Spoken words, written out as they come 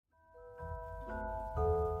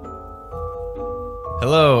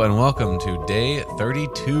Hello and welcome to day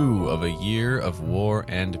 32 of a year of war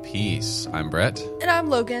and peace. I'm Brett. And I'm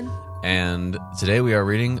Logan. And today we are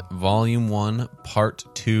reading Volume 1, Part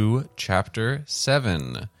 2, Chapter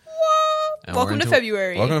 7. And Welcome to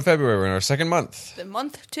February. Welcome to February. We're in our second month. The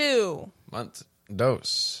month 2. Month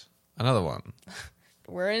dos. Another one.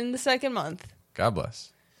 We're in the second month. God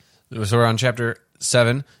bless. So we're on Chapter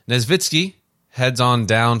 7. Nesvitsky heads on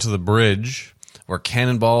down to the bridge where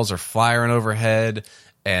cannonballs are firing overhead,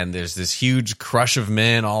 and there's this huge crush of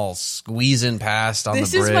men all squeezing past on the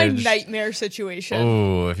bridge. This is my nightmare situation.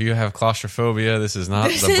 Oh, if you have claustrophobia, this is not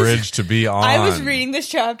the bridge to be on. I was reading this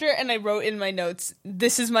chapter, and I wrote in my notes,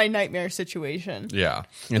 this is my nightmare situation. Yeah.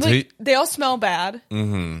 They all smell bad.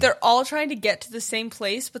 Mm-hmm. They're all trying to get to the same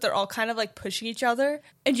place, but they're all kind of like pushing each other,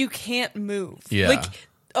 and you can't move. Yeah. Like,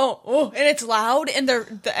 and it's loud, and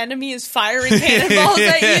the enemy is firing cannonballs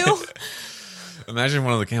at you. Imagine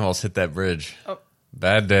one of the cannonballs hit that bridge. Oh.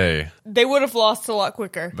 Bad day. They would have lost a lot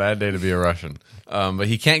quicker. Bad day to be a Russian. But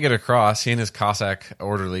he can't get across. He and his Cossack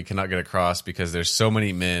orderly cannot get across because there's so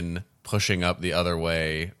many men pushing up the other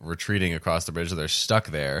way, retreating across the bridge, so they're stuck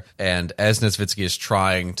there. And as Nesvitsky is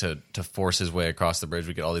trying to force his way across the bridge,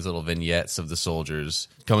 we get all these little vignettes of the soldiers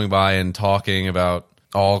coming by and talking about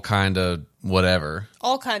all kind of whatever.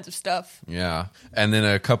 All kinds of stuff. Yeah. And then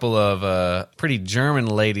a couple of pretty German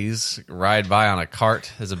ladies ride by on a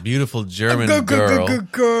cart. There's a beautiful German girl.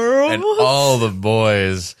 And all the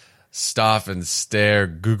boys stop and stare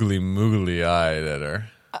googly moogly eyed at her.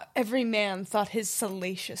 Every man thought his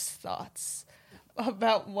salacious thoughts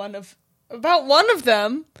about one of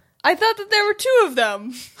them. I thought that there were two of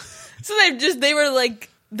them. So they were like,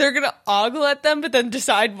 they're going to ogle at them, but then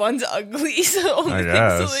decide one's ugly. So only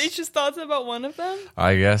think salacious thoughts about one of them?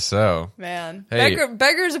 I guess so. Man. Hey.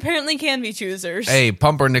 Beggars apparently can be choosers. Hey,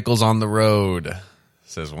 pumpernickels on the road,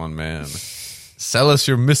 says one man. Sell us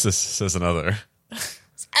your missus, says another.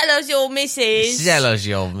 Sell us your missus. Sell us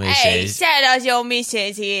your missus. Hey, sell us your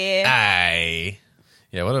missus here. Aye.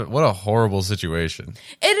 Yeah, what a horrible situation. And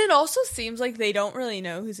it also seems like they don't really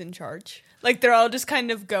know who's in charge. Like, they're all just kind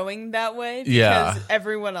of going that way because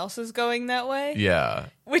everyone else is going that way. Yeah.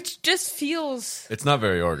 Which just feels... It's not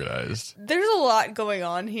very organized. There's a lot going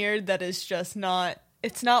on here that is just not...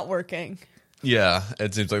 It's not working. Yeah,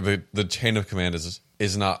 it seems like the chain of command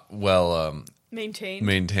is not well...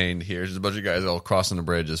 maintained here. There's a bunch of guys all crossing the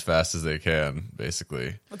bridge as fast as they can,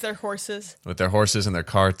 basically. With their horses. With their horses and their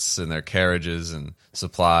carts and their carriages and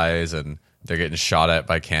supplies, and they're getting shot at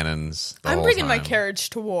by cannons the I'm whole bringing time. my carriage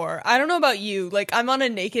to war. I don't know about you. Like, I'm on a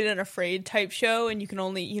Naked and Afraid type show, and you can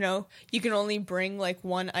only bring, like,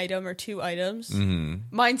 one item or two items. Mm-hmm.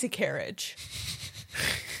 Mine's a carriage.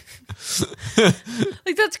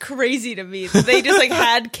 Like, that's crazy to me that they just, like,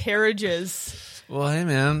 had carriages. Well, hey,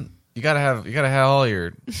 man. You gotta have all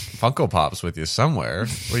your Funko Pops with you somewhere.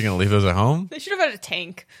 What, are you gonna leave those at home? They should have had a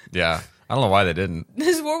tank. Yeah, I don't know why they didn't.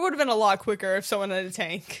 This war would have been a lot quicker if someone had a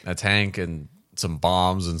tank. A tank and some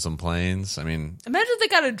bombs and some planes. I mean, imagine if they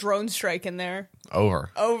got a drone strike in there. Over.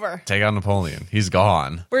 Take out Napoleon. He's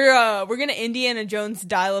gone. We're gonna Indiana Jones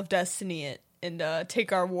Dial of Destiny it and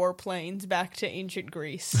take our warplanes back to ancient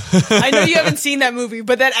Greece. I know you haven't seen that movie,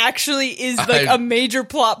 but that actually is like a major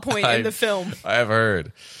plot point in the film. I have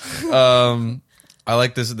heard. I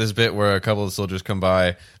like this bit where a couple of soldiers come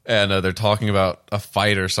by and they're talking about a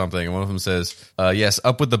fight or something. And one of them says, yes,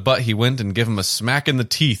 up with the butt he went and give him a smack in the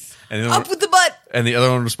teeth. And up with the butt! And the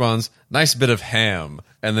other one responds, nice bit of ham.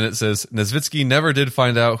 And then it says, Nesvitsky never did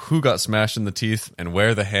find out who got smashed in the teeth and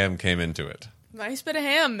where the ham came into it. Nice bit of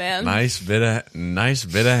ham, man. Nice bit of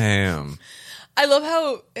ham. I love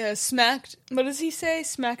how smacked. What does he say?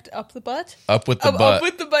 Smacked up the butt. Up with the butt. Up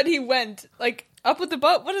with the butt. He went like up with the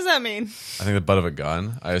butt. What does that mean? I think the butt of a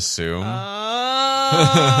gun. I assume. Oh,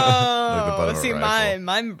 like the butt of a rifle.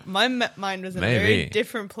 my mind was in a very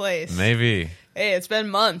different place. Maybe. Hey, it's been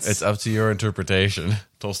months. It's up to your interpretation.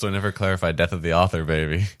 Tolstoy never clarified death of the author,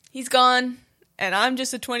 baby. He's gone. And I'm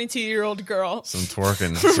just a 22-year-old girl. Some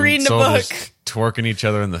twerking. Reading a book. Twerking each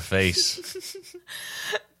other in the face.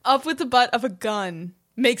 Up with the butt of a gun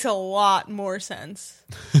makes a lot more sense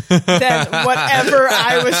than whatever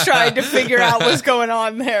I was trying to figure out was going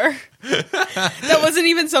on there. That wasn't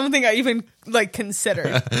even something I even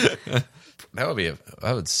considered. That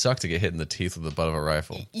would suck to get hit in the teeth with the butt of a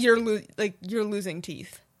rifle. You're losing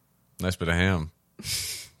teeth. Nice bit of ham.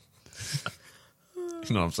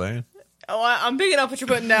 You know what I'm saying? Oh, I'm picking up what you're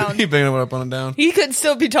putting down. You picking up and down? He could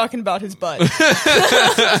still be talking about his butt.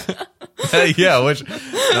 Yeah,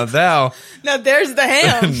 now there's the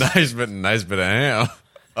ham. nice bit of ham.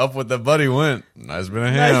 Up with the butt he went. Nice bit of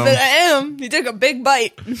ham. Nice bit of ham. He took a big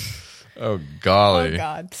bite. Oh, golly. Oh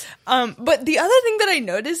God. But the other thing that I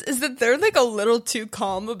noticed is that they're like a little too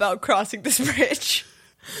calm about crossing this bridge.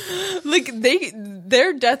 Like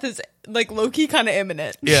their death is like low-key kind of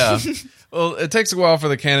imminent. Yeah. Well, it takes a while for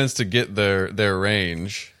the cannons to get their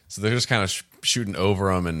range, so they're just kind of shooting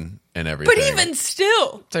over them and everything. But even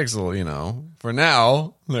still, it takes a little, for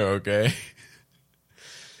now, they're okay.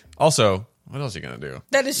 Also, what else are you going to do?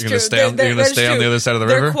 that is you're true. You're going to stay on the other side of the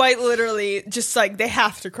river? They're quite literally just like they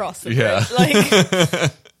have to cross the bridge. Yeah.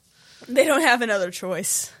 Like they don't have another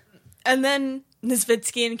choice. And then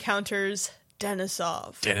Nesvitsky encounters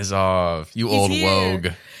Denisov. Denisov, you He's old here. wogue.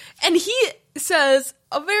 And he says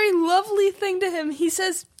a very lovely thing to him. He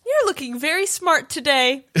says, "You're looking very smart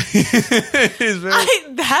today."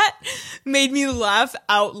 That made me laugh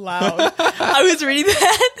out loud. I was reading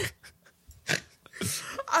that.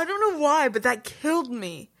 I don't know why, but that killed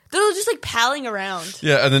me. They're just like palling around.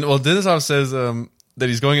 Yeah, and then, Denisov says that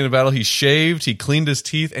he's going into battle. He shaved, he cleaned his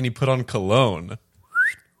teeth, and he put on cologne.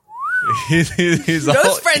 He's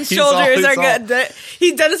Those French shoulders are good.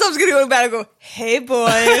 Denisov's gonna go to battle and go, "Hey,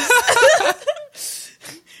 boys."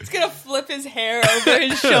 He's gonna flip his hair over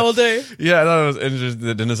his shoulder. Yeah, I thought it was interesting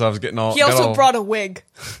that Denisov's getting all... He also brought a wig.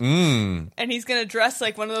 Mm. And he's gonna dress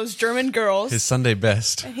like one of those German girls. His Sunday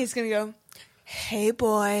best. And he's gonna go, "Hey,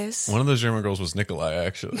 boys." One of those German girls was Nikolai,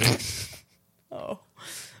 actually. Oh,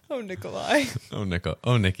 Nikolai. Oh,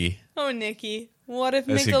 Nikki. Oh, Nikki. What if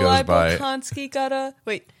As he Nikolai goes by. Bolkonsky got a...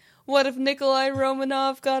 Wait. What if Nikolai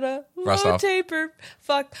Romanov got a low Rostov. taper?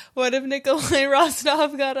 Fuck. What if Nikolai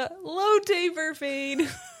Rostov got a low taper fade?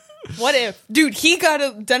 What if? Dude,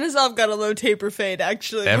 Denisov got a low taper fade,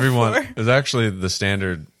 actually. Everyone... before. It was actually the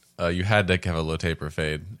standard... you had to have a low taper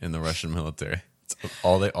fade in the Russian military.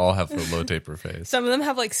 They all have the low taper fades. Some of them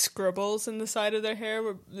have, like, scribbles in the side of their hair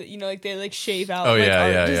where, like, they, like, shave out, Oh, like, yeah,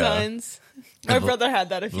 art yeah, yeah. designs. My brother had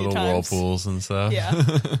that a few Little times. whirlpools and stuff. Yeah.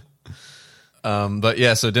 But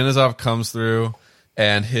yeah, so Denisov comes through,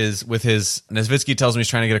 and Nesvitsky tells him he's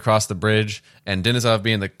trying to get across the bridge, and Denisov,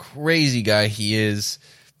 being the crazy guy he is,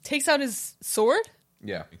 Takes out his sword?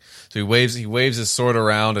 yeah. So he waves his sword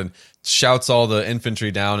around and shouts all the infantry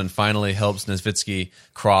down, and finally helps Nesvitsky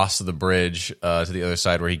cross the bridge to the other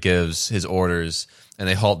side, where he gives his orders, and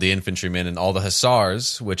they halt the infantrymen, and all the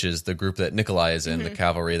hussars, which is the group that Nikolai is in, the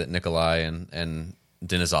cavalry that Nikolai and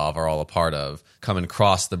Denisov are all a part of, come and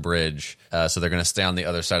cross the bridge. So they're going to stay on the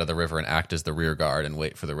other side of the river and act as the rear guard and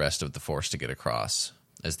wait for the rest of the force to get across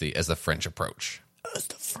as the French approach.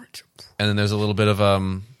 And then there's a little bit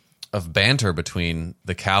of banter between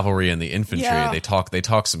the cavalry and the infantry. Yeah. They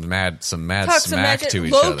talk some mad smack to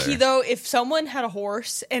each other. Low-key, though, if someone had a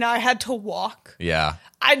horse and I had to walk, Yeah,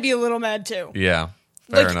 I'd be a little mad, too. yeah,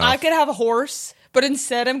 fair enough. I could have a horse, but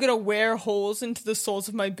instead I'm going to wear holes into the soles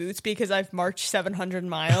of my boots because I've marched 700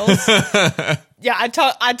 miles. Yeah, I'd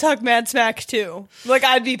talk mad smack, too. Like,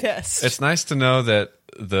 I'd be pissed. It's nice to know that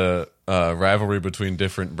the rivalry between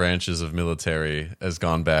different branches of military has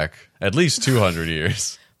gone back at least 200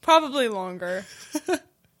 years. Probably longer.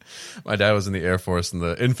 My dad was in the Air Force, and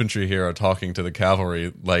the infantry here are talking to the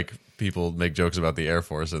cavalry like people make jokes about the Air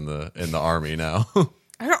Force in the Army now.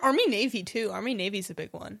 I know, Army Navy, too. Army Navy's a big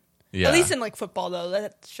one. Yeah. At least in, like, football, though.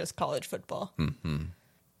 That's just college football.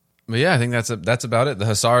 But yeah, I think that's about it. The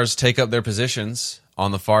hussars take up their positions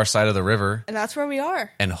on the far side of the river And that's where we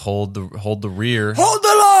are. and hold the rear Hold the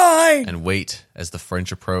line! and wait as the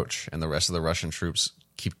French approach and the rest of the Russian troops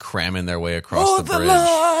keep cramming their way across the bridge.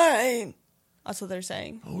 line! That's what they're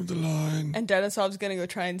saying. Hold the line. And Denisov's gonna go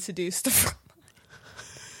try and seduce the front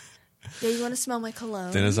line. Yeah, you want to smell my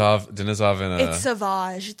cologne? Denisov and It's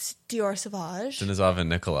Sauvage. It's Dior Sauvage. Denisov and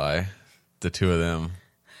Nikolai, the two of them.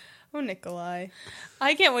 Oh, Nikolai.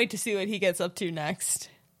 I can't wait to see what he gets up to next.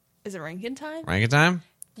 Is it ranking time? Ranking time?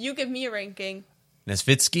 You give me a ranking.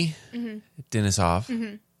 Nesvitsky,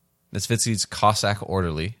 Denisov. Nesvitsky's Cossack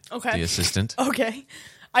orderly, Okay. the assistant. Okay.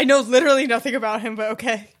 I know literally nothing about him, but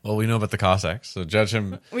okay. Well, we know about the Cossacks, so judge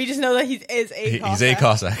him. We just know that he is a Cossack. He's a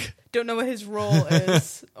Cossack. Don't know what his role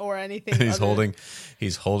is or anything. He's holding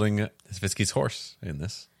Nesvitsky's horse in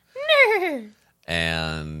this,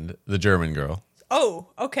 and the German girl. Oh,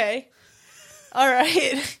 okay. All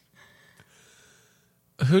right.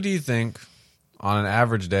 Who do you think, on an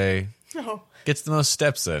average day, Oh. gets the most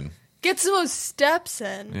steps in? Gets the most steps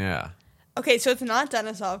in. Yeah. Okay, so it's not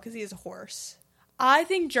Denisov because he has a horse. I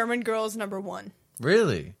think German girl is number one.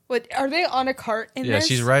 Really? What are they on a cart in Yeah, this?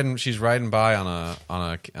 she's riding by on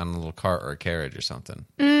a little cart or a carriage or something.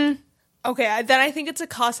 Okay, then I think it's a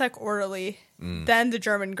Cossack orderly, then the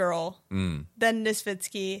German girl, then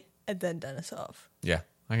Nesvitsky, and then Denisov. Yeah,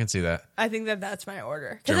 I can see that. I think that's my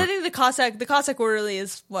order. Because I think the Cossack orderly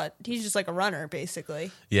is what? He's just like a runner, basically.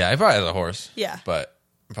 Yeah, he probably has a horse. Yeah. But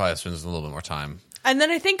probably spends a little bit more time. And then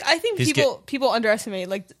I think people underestimate,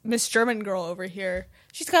 like, Miss German girl over here.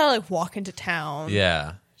 She's got to, like, walk into town.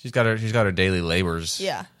 Yeah. She's got her daily labors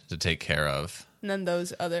to take care of. And then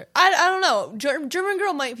those other... I don't know. German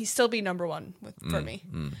girl might still be number one for me.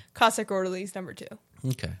 Cossack orderly's number 2.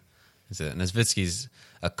 Okay. That's it. And Nesvitsky's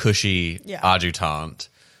a cushy Yeah. adjutant.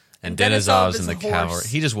 And Denisov Denisov's in is the a cavalry. horse.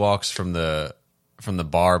 He just walks from the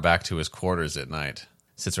bar back to his quarters at night.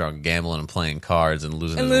 Sits around gambling and playing cards and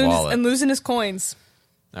losing his wallet. And losing his coins.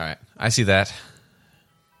 All right. I see that.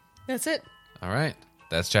 That's it. All right.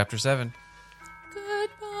 That's chapter 7. Goodbye.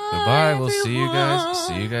 Goodbye. We'll everyone.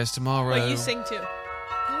 see you guys tomorrow. Wait, you sing too.